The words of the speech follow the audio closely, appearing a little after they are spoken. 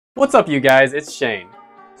What's up, you guys? It's Shane.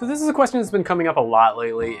 So this is a question that's been coming up a lot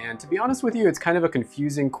lately, and to be honest with you, it's kind of a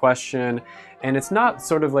confusing question, and it's not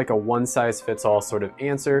sort of like a one-size-fits-all sort of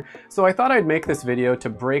answer. So I thought I'd make this video to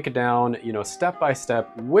break down, step by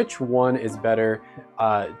step, which one is better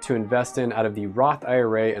to invest in out of the Roth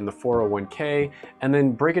IRA and the 401k, and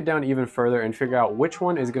then break it down even further and figure out which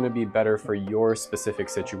one is going to be better for your specific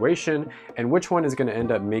situation, and which one is going to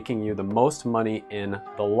end up making you the most money in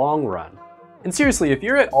the long run. And seriously, if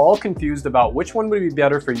you're at all confused about which one would be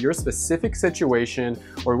better for your specific situation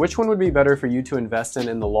or which one would be better for you to invest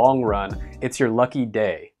in the long run, it's your lucky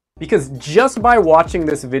day. Because just by watching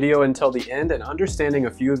this video until the end and understanding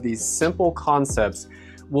a few of these simple concepts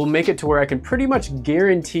will make it to where I can pretty much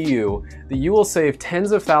guarantee you that you will save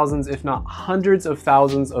tens of thousands, if not hundreds of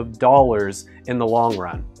thousands of dollars in the long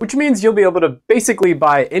run. Which means you'll be able to basically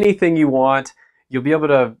buy anything you want. You'll be able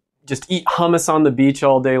to just eat hummus on the beach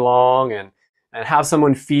all day long and have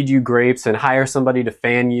someone feed you grapes and hire somebody to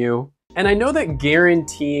fan you. And I know that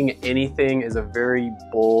guaranteeing anything is a very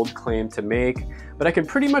bold claim to make, but I can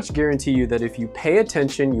pretty much guarantee you that if you pay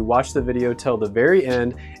attention, you watch the video till the very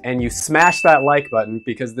end, and you smash that like button,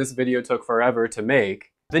 because this video took forever to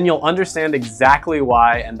make, then you'll understand exactly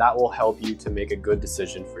why, and that will help you to make a good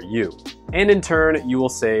decision for you. And in turn, you will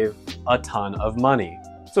save a ton of money.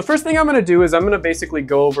 So first thing I'm gonna do is I'm gonna basically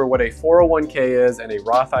go over what a 401k is and a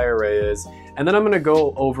Roth IRA is, and then I'm gonna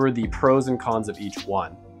go over the pros and cons of each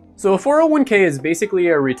one. So a 401k is basically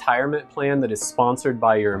a retirement plan that is sponsored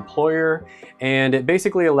by your employer, and it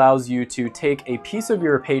basically allows you to take a piece of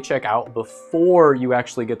your paycheck out before you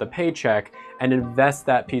actually get the paycheck and invest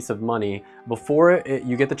that piece of money before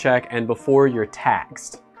you get the check and before you're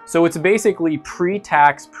taxed. So it's basically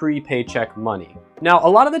pre-tax, pre-paycheck money. Now, a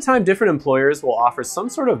lot of the time, different employers will offer some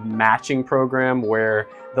sort of matching program where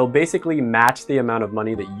they'll basically match the amount of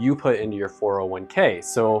money that you put into your 401k.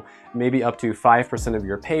 So maybe up to 5% of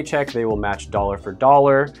your paycheck, they will match dollar for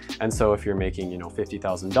dollar. And so if you're making,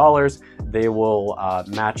 $50,000, they will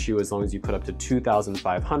match you as long as you put up to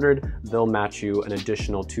 $2,500. They'll match you an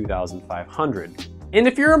additional $2,500. And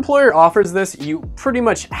if your employer offers this, you pretty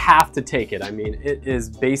much have to take it. I mean, it is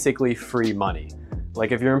basically free money.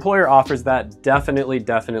 Like if your employer offers that, definitely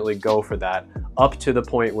go for that up to the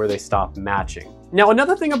point where they stop matching. Now,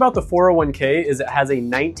 another thing about the 401k is it has a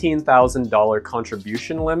 $19,000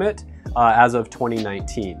 contribution limit as of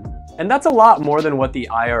 2019. And that's a lot more than what the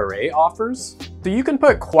IRA offers. So you can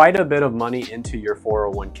put quite a bit of money into your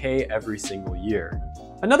 401k every single year.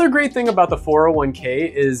 Another great thing about the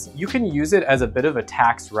 401k is you can use it as a bit of a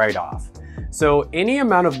tax write-off. So any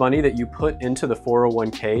amount of money that you put into the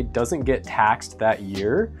 401k doesn't get taxed that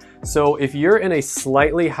year. So if you're in a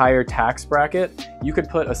slightly higher tax bracket, you could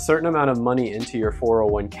put a certain amount of money into your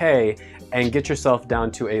 401k and get yourself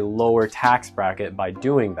down to a lower tax bracket by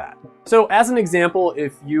doing that. So as an example,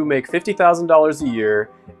 if you make $50,000 a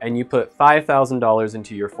year and you put $5,000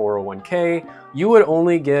 into your 401k, you would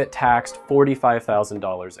only get taxed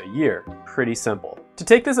 $45,000 a year. Pretty simple. To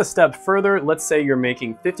take this a step further, let's say you're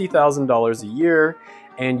making $50,000 a year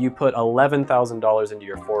and you put $11,000 into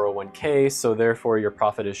your 401k, so therefore your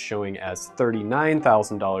profit is showing as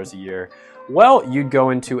 $39,000 a year. Well, you'd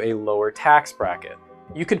go into a lower tax bracket.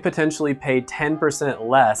 You could potentially pay 10%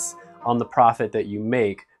 less on the profit that you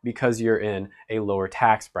make because you're in a lower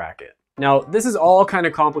tax bracket. Now, this is all kind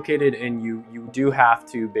of complicated, and you do have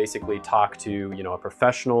to basically talk to, a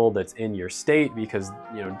professional that's in your state, because,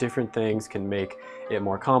 different things can make it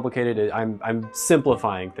more complicated. I'm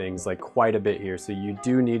simplifying things like quite a bit here, so you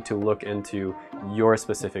do need to look into your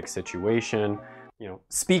specific situation.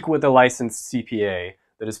 Speak with a licensed CPA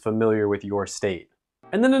that is familiar with your state.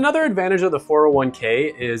 And then another advantage of the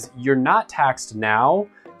 401k is you're not taxed now,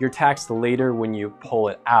 you're taxed later when you pull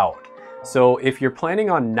it out. So if you're planning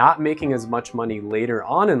on not making as much money later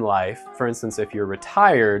on in life, for instance, if you're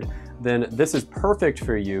retired, then this is perfect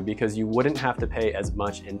for you because you wouldn't have to pay as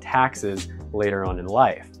much in taxes later on in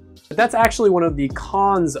life. But that's actually one of the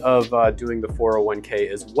cons of doing the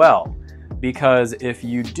 401k as well. Because if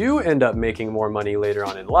you do end up making more money later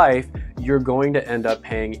on in life, you're going to end up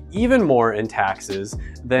paying even more in taxes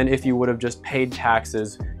than if you would have just paid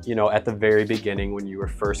taxes, at the very beginning when you were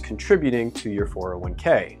first contributing to your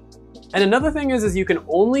 401k. And another thing is you can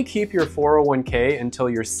only keep your 401k until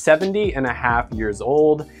you're 70 and a half years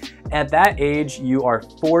old. At that age, you are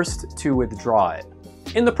forced to withdraw it.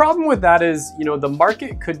 And the problem with that is, the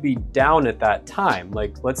market could be down at that time.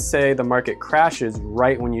 Like, let's say the market crashes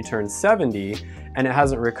right when you turn 70 and it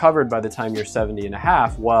hasn't recovered by the time you're 70 and a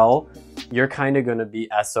half. Well, you're kind of going to be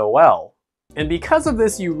SOL. And because of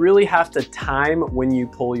this, you really have to time when you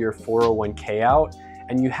pull your 401k out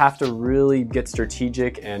and you have to really get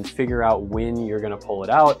strategic and figure out when you're gonna pull it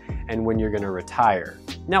out and when you're gonna retire.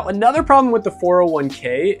 Now, another problem with the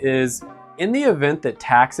 401k is in the event that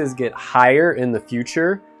taxes get higher in the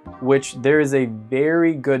future, which there is a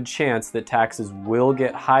very good chance that taxes will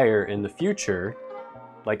get higher in the future,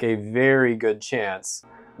 like a very good chance.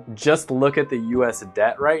 Just look at the US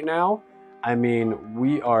debt right now. I mean,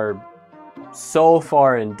 we are so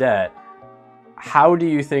far in debt. How do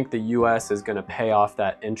you think the US is gonna pay off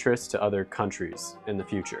that interest to other countries in the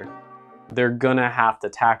future? They're gonna have to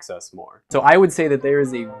tax us more. So I would say that there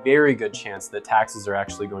is a very good chance that taxes are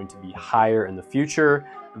actually going to be higher in the future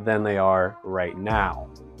than they are right now.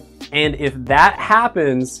 And if that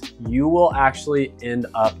happens, you will actually end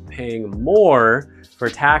up paying more for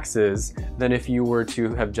taxes than if you were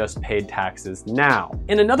to have just paid taxes now.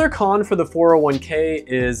 And another con for the 401k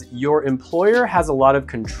is your employer has a lot of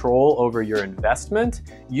control over your investment.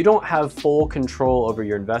 You don't have full control over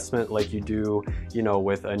your investment like you do,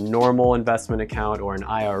 with a normal investment account or an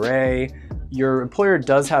IRA. Your employer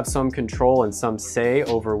does have some control and some say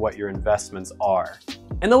over what your investments are.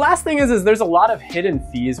 And the last thing is there's a lot of hidden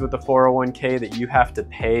fees with the 401k that you have to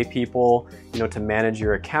pay people, to manage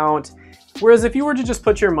your account. Whereas if you were to just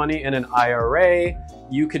put your money in an IRA,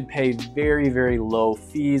 you could pay very, very low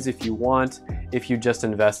fees if you want, if you just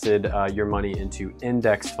invested your money into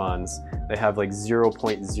index funds. They have like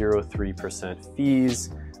 0.03% fees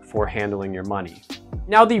for handling your money.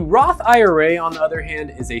 Now, the Roth IRA, on the other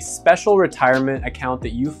hand, is a special retirement account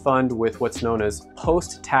that you fund with what's known as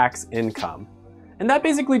post-tax income. And that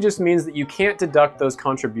basically just means that you can't deduct those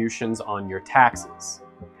contributions on your taxes.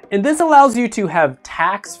 And this allows you to have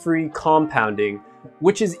tax-free compounding,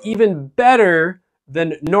 which is even better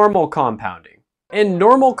than normal compounding. And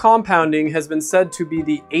normal compounding has been said to be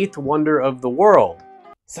the 8th wonder of the world.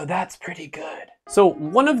 So that's pretty good. So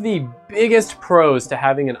one of the biggest pros to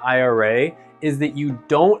having an IRA is that you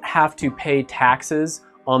don't have to pay taxes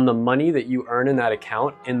on the money that you earn in that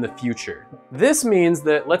account in the future. This means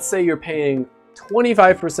that, let's say you're paying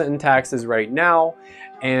 25% in taxes right now,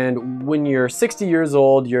 and when you're 60 years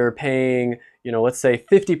old, you're paying, let's say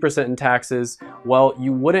 50% in taxes. Well,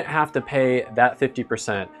 you wouldn't have to pay that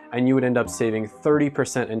 50%, and you would end up saving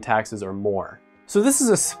 30% in taxes or more. So this is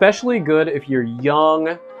especially good if you're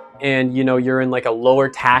young and you're in like a lower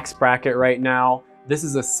tax bracket right now. This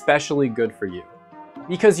is especially good for you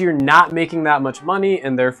because you're not making that much money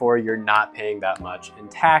and therefore you're not paying that much in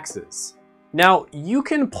taxes. Now, you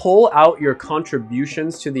can pull out your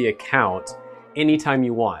contributions to the account anytime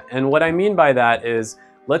you want. And what I mean by that is,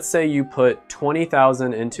 let's say you put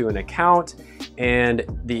 $20,000 into an account and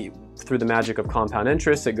through the magic of compound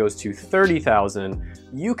interest, it goes to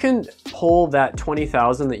 $30,000. You can pull that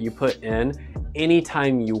 $20,000 that you put in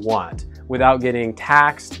anytime you want without getting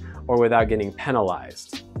taxed or without getting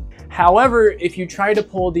penalized. However, if you try to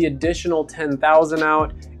pull the additional $10,000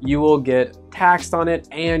 out, you will get taxed on it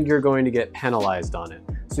and you're going to get penalized on it.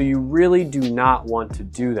 So you really do not want to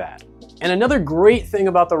do that. And another great thing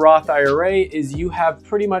about the Roth IRA is you have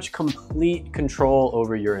pretty much complete control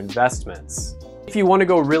over your investments. If you want to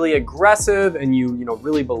go really aggressive and you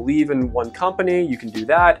really believe in one company, you can do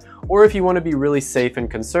that. Or if you want to be really safe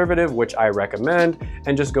and conservative, which I recommend,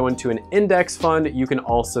 and just go into an index fund, you can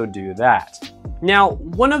also do that. Now,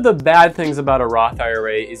 one of the bad things about a Roth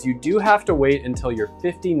IRA is you do have to wait until you're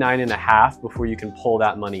 59 and a half before you can pull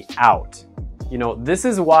that money out. This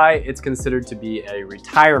is why it's considered to be a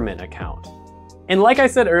retirement account. And like I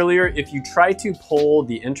said earlier, if you try to pull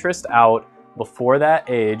the interest out before that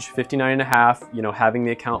age, 59 and a half, having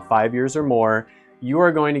the account 5 years or more, you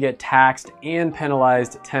are going to get taxed and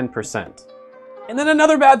penalized 10%. And then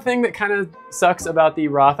another bad thing that kind of sucks about the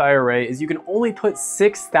Roth IRA is you can only put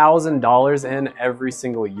 $6,000 in every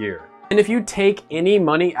single year. And if you take any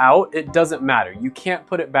money out, it doesn't matter. You can't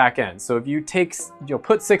put it back in. So if you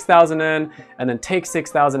put $6,000 in and then take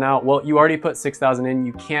 $6,000 out, well, you already put $6,000 in.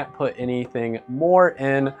 You can't put anything more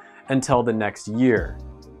in until the next year.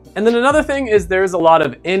 And then another thing is there's a lot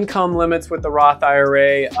of income limits with the Roth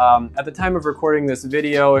IRA. At the time of recording this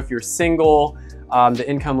video, if you're single, the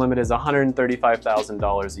income limit is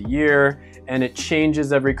 $135,000 a year, and it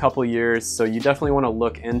changes every couple years. So you definitely want to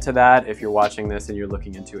look into that if you're watching this and you're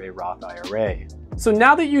looking into a Roth IRA. So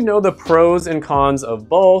now that you know the pros and cons of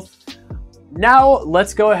both, now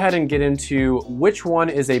let's go ahead and get into which one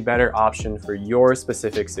is a better option for your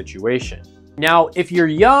specific situation. Now, if you're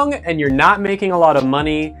young and you're not making a lot of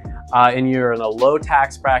money and you're in a low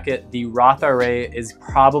tax bracket, the Roth IRA is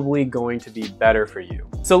probably going to be better for you.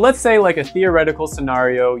 So let's say, like a theoretical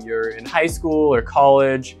scenario, you're in high school or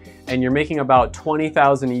college and you're making about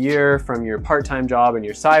 $20,000 a year from your part-time job and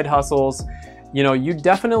your side hustles. you know, you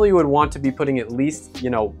definitely would want to be putting at least, you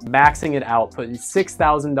know, maxing it out, putting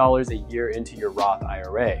 $6,000 a year into your Roth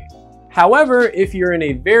IRA. However, if you're in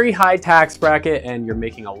a very high tax bracket and you're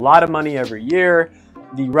making a lot of money every year,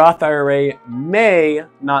 the Roth IRA may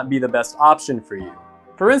not be the best option for you.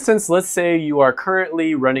 For instance, let's say you are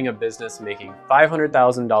currently running a business making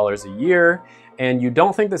 $500,000 a year and you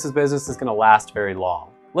don't think this business is going to last very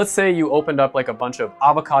long. Let's say you opened up like a bunch of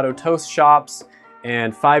avocado toast shops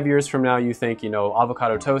and 5 years from now you think, you know,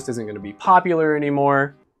 avocado toast isn't going to be popular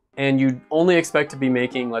anymore and you only expect to be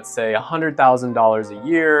making, let's say, $100,000 a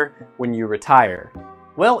year when you retire.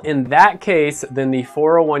 Well, in that case, then the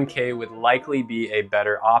 401k would likely be a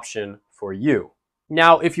better option for you.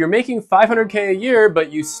 Now, if you're making $500k a year,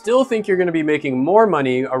 but you still think you're going to be making more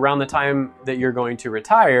money around the time that you're going to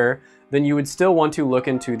retire, then you would still want to look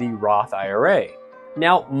into the Roth IRA.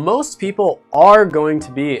 Now, most people are going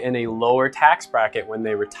to be in a lower tax bracket when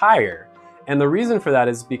they retire. And the reason for that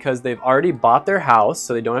is because they've already bought their house,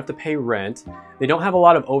 so they don't have to pay rent. They don't have a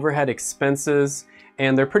lot of overhead expenses,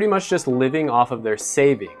 and they're pretty much just living off of their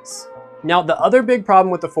savings. Now, the other big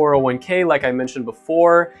problem with the 401k, like I mentioned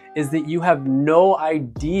before, is that you have no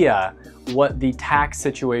idea what the tax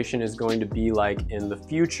situation is going to be like in the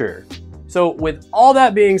future. So with all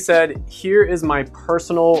that being said, here is my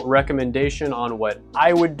personal recommendation on what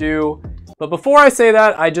I would do. But before I say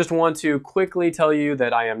that, I just want to quickly tell you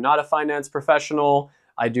that I am not a finance professional.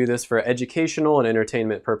 I do this for educational and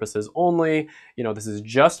entertainment purposes only. You know, this is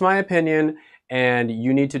just my opinion, and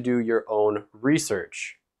you need to do your own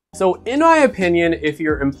research. So in my opinion, if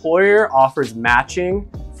your employer offers matching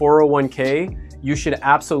 401k, you should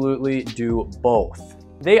absolutely do both.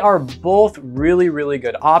 They are both really, really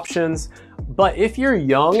good options, but if you're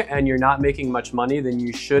young and you're not making much money, then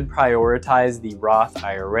you should prioritize the Roth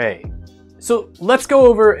IRA. So let's go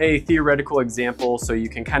over a theoretical example so you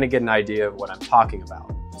can kind of get an idea of what I'm talking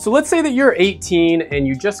about. So let's say that you're 18 and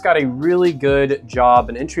you just got a really good job,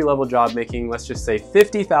 an entry-level job making, let's just say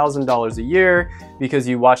 $50,000 a year because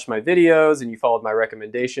you watched my videos and you followed my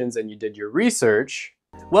recommendations and you did your research.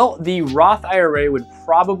 Well, the Roth IRA would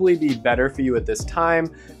probably be better for you at this time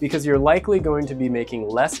because you're likely going to be making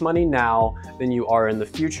less money now than you are in the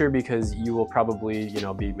future because you will probably, you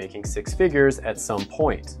know, be making six figures at some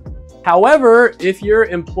point. However, if your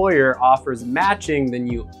employer offers matching, then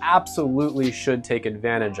you absolutely should take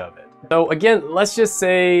advantage of it. So again, let's just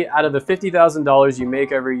say out of the $50,000 you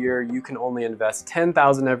make every year, you can only invest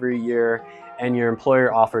 $10,000 every year and your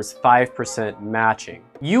employer offers 5% matching.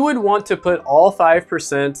 You would want to put all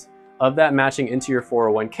 5% of that matching into your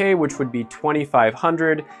 401k, which would be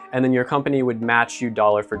 $2,500, and then your company would match you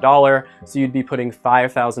dollar for dollar, so you'd be putting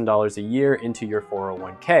 $5,000 a year into your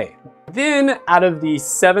 401k. Then, out of the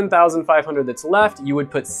 $7,500 that's left, you would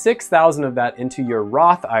put $6,000 of that into your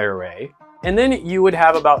Roth IRA, and then you would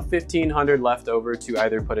have about $1,500 left over to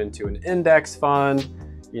either put into an index fund,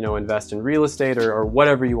 you know, invest in real estate, or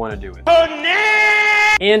whatever you want to do with it. Oh, no!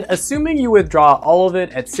 And assuming you withdraw all of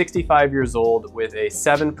it at 65 years old with a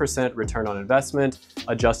 7% return on investment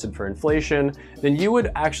adjusted for inflation, then you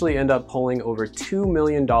would actually end up pulling over $2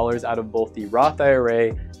 million out of both the Roth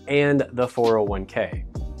IRA and the 401k.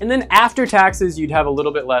 And then after taxes, you'd have a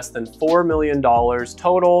little bit less than $4 million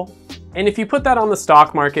total. And if you put that on the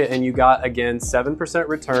stock market and you got, again, 7%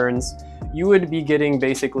 returns, you would be getting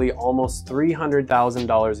basically almost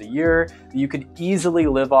 $300,000 a year that you could easily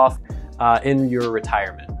live off in your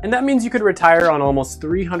retirement. And that means you could retire on almost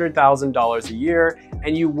 $300,000 a year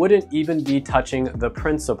and you wouldn't even be touching the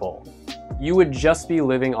principal. You would just be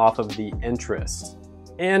living off of the interest.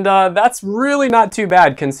 And that's really not too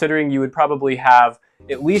bad considering you would probably have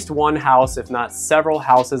at least one house, if not several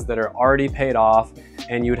houses that are already paid off,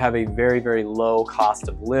 and you would have a very, very low cost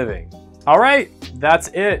of living. All right, that's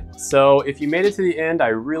it. So if you made it to the end, I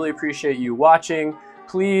really appreciate you watching.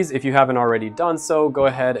 Please, if you haven't already done so, go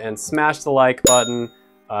ahead and smash the like button,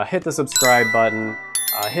 hit the subscribe button,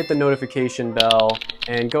 hit the notification bell,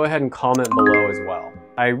 and go ahead and comment below as well.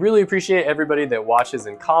 I really appreciate everybody that watches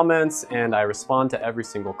and comments, and I respond to every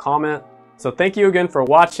single comment. So thank you again for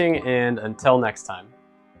watching, and until next time.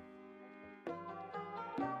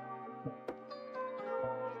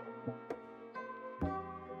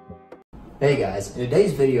 Hey guys, in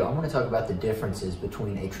today's video I want to talk about the differences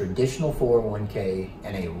between a traditional 401k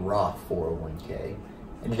and a Roth 401k.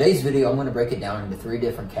 In today's video I'm going to break it down into three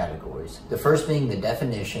different categories. The first being the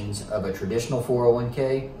definitions of a traditional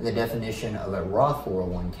 401k and the definition of a Roth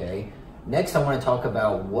 401k. Next I want to talk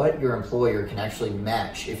about what your employer can actually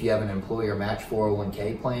match if you have an employer match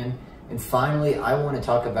 401k plan. And finally I want to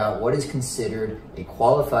talk about what is considered a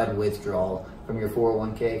qualified withdrawal from your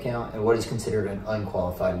 401k account and what is considered an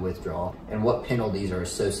unqualified withdrawal and what penalties are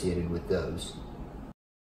associated with those.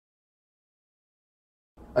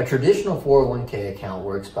 A traditional 401k account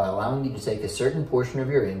works by allowing you to take a certain portion of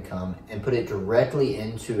your income and put it directly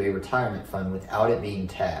into a retirement fund without it being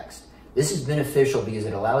taxed. This is beneficial because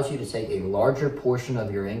it allows you to take a larger portion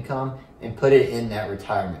of your income and put it in that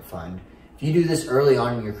retirement fund. If you do this early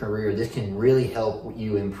on in your career, this can really help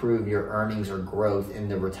you improve your earnings or growth in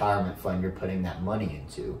the retirement fund you're putting that money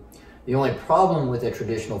into. The only problem with a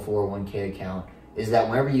traditional 401k account is that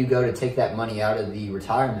whenever you go to take that money out of the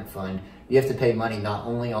retirement fund, you have to pay money not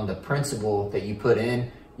only on the principal that you put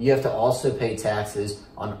in, you have to also pay taxes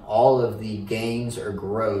on all of the gains or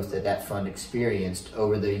growth that that fund experienced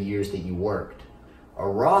over the years that you worked. A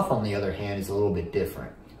Roth, on the other hand, is a little bit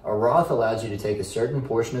different. A Roth allows you to take a certain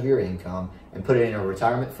portion of your income and put it in a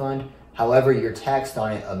retirement fund. However, you're taxed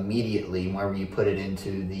on it immediately whenever you put it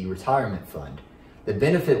into the retirement fund. The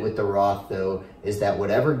benefit with the Roth, though, is that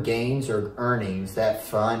whatever gains or earnings that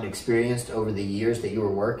fund experienced over the years that you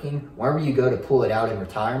were working, whenever you go to pull it out in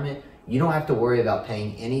retirement, you don't have to worry about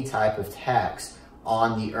paying any type of tax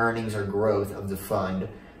on the earnings or growth of the fund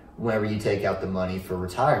whenever you take out the money for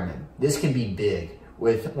retirement. This can be big.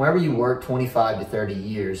 Whenever you work 25 to 30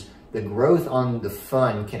 years, the growth on the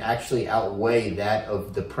fund can actually outweigh that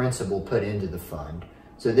of the principal put into the fund.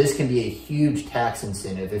 So this can be a huge tax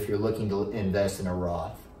incentive if you're looking to invest in a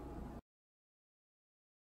Roth.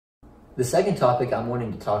 The second topic I'm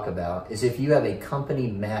wanting to talk about is if you have a company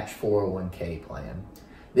match 401k plan.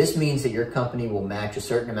 This means that your company will match a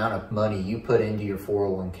certain amount of money you put into your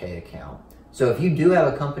 401k account. So if you do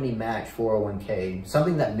have a company match 401k,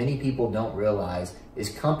 something that many people don't realize is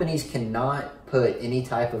companies cannot put any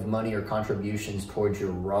type of money or contributions towards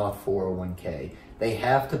your Roth 401k. They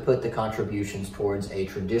have to put the contributions towards a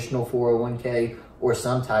traditional 401k or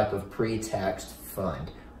some type of pre-taxed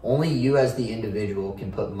fund. Only you as the individual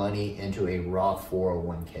can put money into a Roth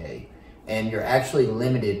 401k. And you're actually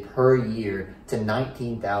limited per year to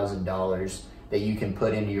 $19,000 that you can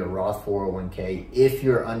put into your Roth 401k if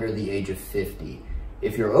you're under the age of 50.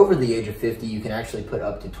 If you're over the age of 50, you can actually put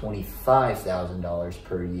up to $25,000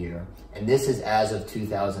 per year. And this is as of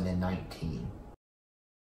 2019.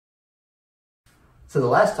 So the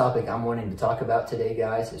last topic I'm wanting to talk about today,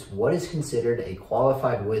 guys, is what is considered a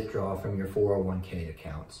qualified withdrawal from your 401k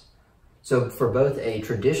accounts. So for both a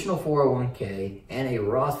traditional 401k and a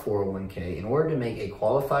Roth 401k, in order to make a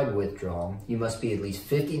qualified withdrawal, you must be at least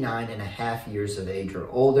 59 and a half years of age or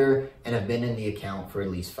older and have been in the account for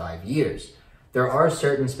at least 5 years. There are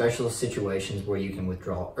certain special situations where you can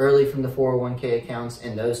withdraw early from the 401k accounts,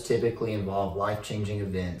 and those typically involve life-changing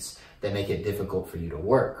events that make it difficult for you to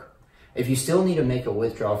work. If you still need to make a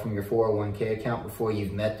withdrawal from your 401k account before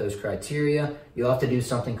you've met those criteria, you'll have to do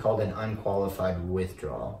something called an unqualified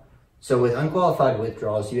withdrawal. So with unqualified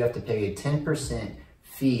withdrawals, you have to pay a 10%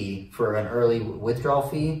 fee for an early withdrawal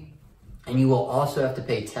fee, and you will also have to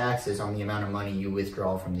pay taxes on the amount of money you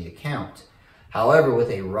withdraw from the account. However, with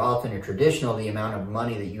a Roth and a traditional, the amount of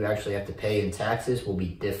money that you actually have to pay in taxes will be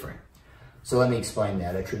different. So let me explain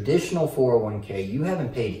that. A traditional 401k, you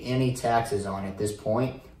haven't paid any taxes on at this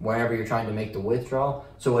point whenever you're trying to make the withdrawal.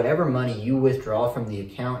 So whatever money you withdraw from the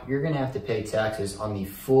account, you're going to have to pay taxes on the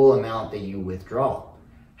full amount that you withdraw.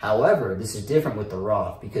 However, this is different with the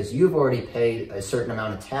Roth because you've already paid a certain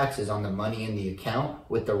amount of taxes on the money in the account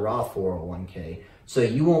with the Roth 401k. So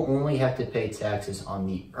you will only have to pay taxes on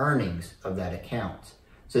the earnings of that account.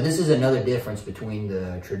 So this is another difference between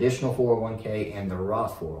the traditional 401k and the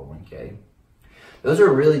Roth 401k. Those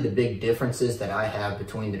are really the big differences that I have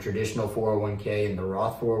between the traditional 401k and the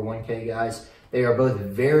Roth 401k, guys. They are both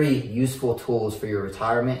very useful tools for your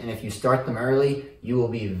retirement, and if you start them early, you will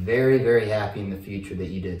be very, very happy in the future that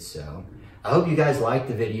you did so. I hope you guys liked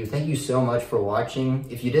the video. Thank you so much for watching.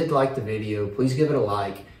 If you did like the video, please give it a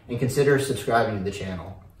like and consider subscribing to the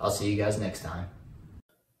channel. I'll see you guys next time.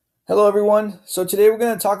 Hello everyone. So today we're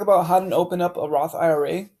going to talk about how to open up a Roth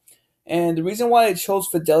IRA. And the reason why I chose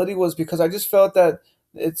Fidelity was because I just felt that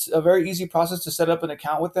it's a very easy process to set up an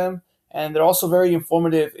account with them. And they're also very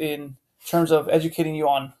informative in terms of educating you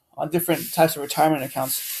on different types of retirement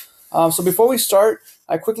accounts. So before we start,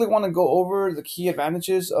 I quickly want to go over the key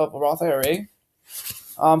advantages of a Roth IRA.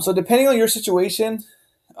 So depending on your situation,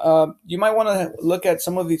 you might want to look at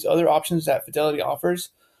some of these other options that Fidelity offers.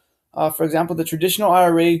 For example, the traditional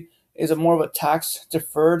IRA is more of a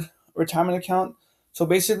tax-deferred retirement account. So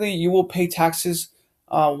basically, you will pay taxes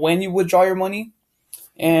when you withdraw your money.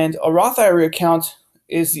 And a Roth IRA account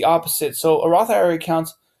is the opposite. So a Roth IRA account,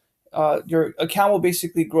 your account will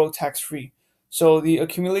basically grow tax-free. So the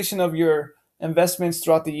accumulation of your investments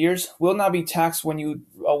throughout the years will not be taxed when you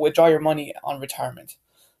withdraw your money on retirement.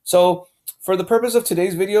 So for the purpose of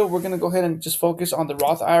today's video, we're going to go ahead and just focus on the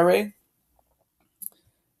Roth IRA.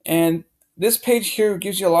 And this page here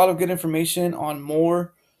gives you a lot of good information on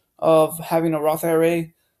more of having a Roth IRA,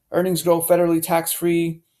 earnings grow federally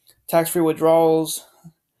tax-free withdrawals.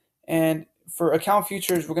 And for account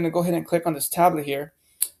futures, we're going to go ahead and click on this tablet here,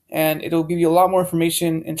 and it'll give you a lot more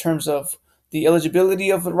information in terms of the eligibility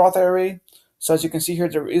of the Roth IRA. So as you can see here,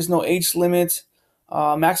 there is no age limit.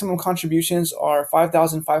 Maximum contributions are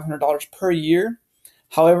 $5,500 per year.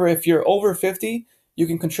 However, if you're over 50, you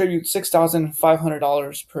can contribute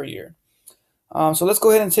 $6,500 per year. So let's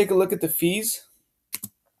go ahead and take a look at the fees.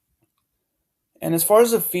 And as far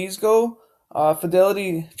as the fees go,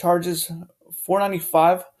 Fidelity charges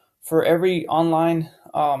 $4.95 for every online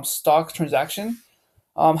stock transaction.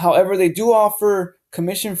 However, they do offer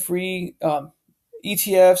commission-free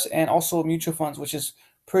ETFs and also mutual funds, which is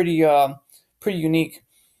pretty unique.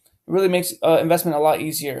 It really makes investment a lot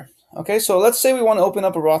easier. Okay, so let's say we want to open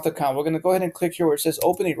up a Roth account. We're going to go ahead and click here where it says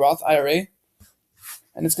Open a Roth IRA,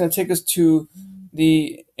 and it's going to take us to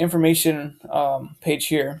the information page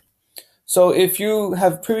here. So if you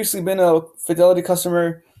have previously been a Fidelity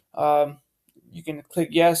customer, you can click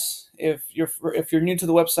yes. If you're new to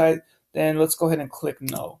the website, then let's go ahead and click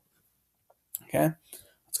no. Okay,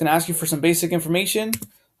 it's going to ask you for some basic information.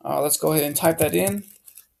 Let's go ahead and type that in.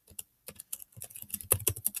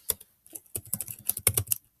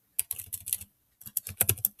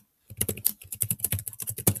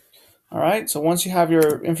 All right, so once you have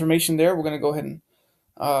your information there, we're going to go ahead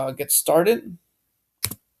and get started.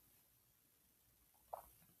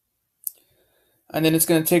 And then it's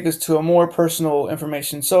going to take us to a more personal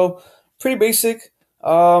information. So pretty basic.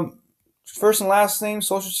 First and last name,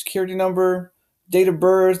 social security number, date of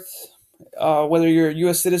birth, whether you're a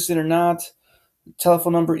U.S. citizen or not,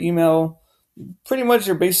 telephone number, email, pretty much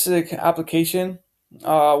your basic application.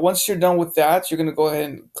 Once you're done with that, you're going to go ahead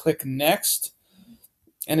and click next.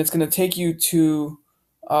 And it's going to take you to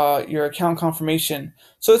your account confirmation.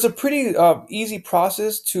 So it's a pretty easy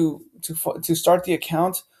process to start the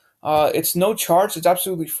account. It's no charge. It's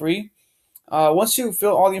absolutely free. Once you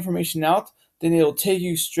fill all the information out, then it'll take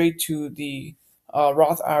you straight to the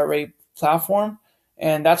Roth IRA platform,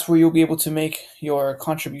 and that's where you'll be able to make your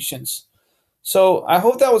contributions. So I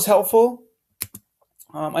hope that was helpful.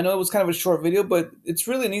 I know it was kind of a short video, but it's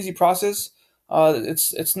really an easy process.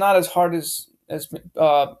 It's not as hard as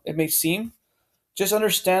it may seem. Just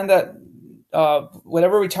understand that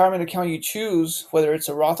whatever retirement account you choose, whether it's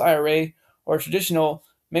a Roth IRA or a traditional,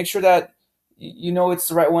 make sure that you know it's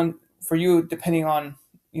the right one for you, depending on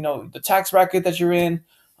the tax bracket that you're in,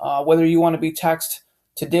 whether you want to be taxed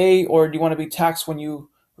today or do you want to be taxed when you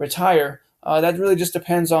retire. That really just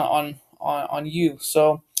depends on you.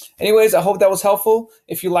 So anyways, I hope that was helpful.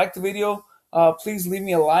 If you liked the video, please leave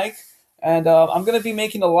me a like. And I'm going to be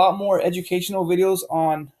making a lot more educational videos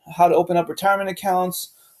on how to open up retirement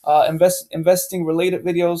accounts, investing related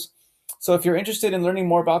videos. So if you're interested in learning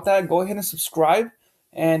more about that, go ahead and subscribe.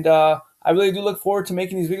 And I really do look forward to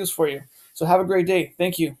making these videos for you. So have a great day.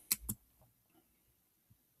 Thank you.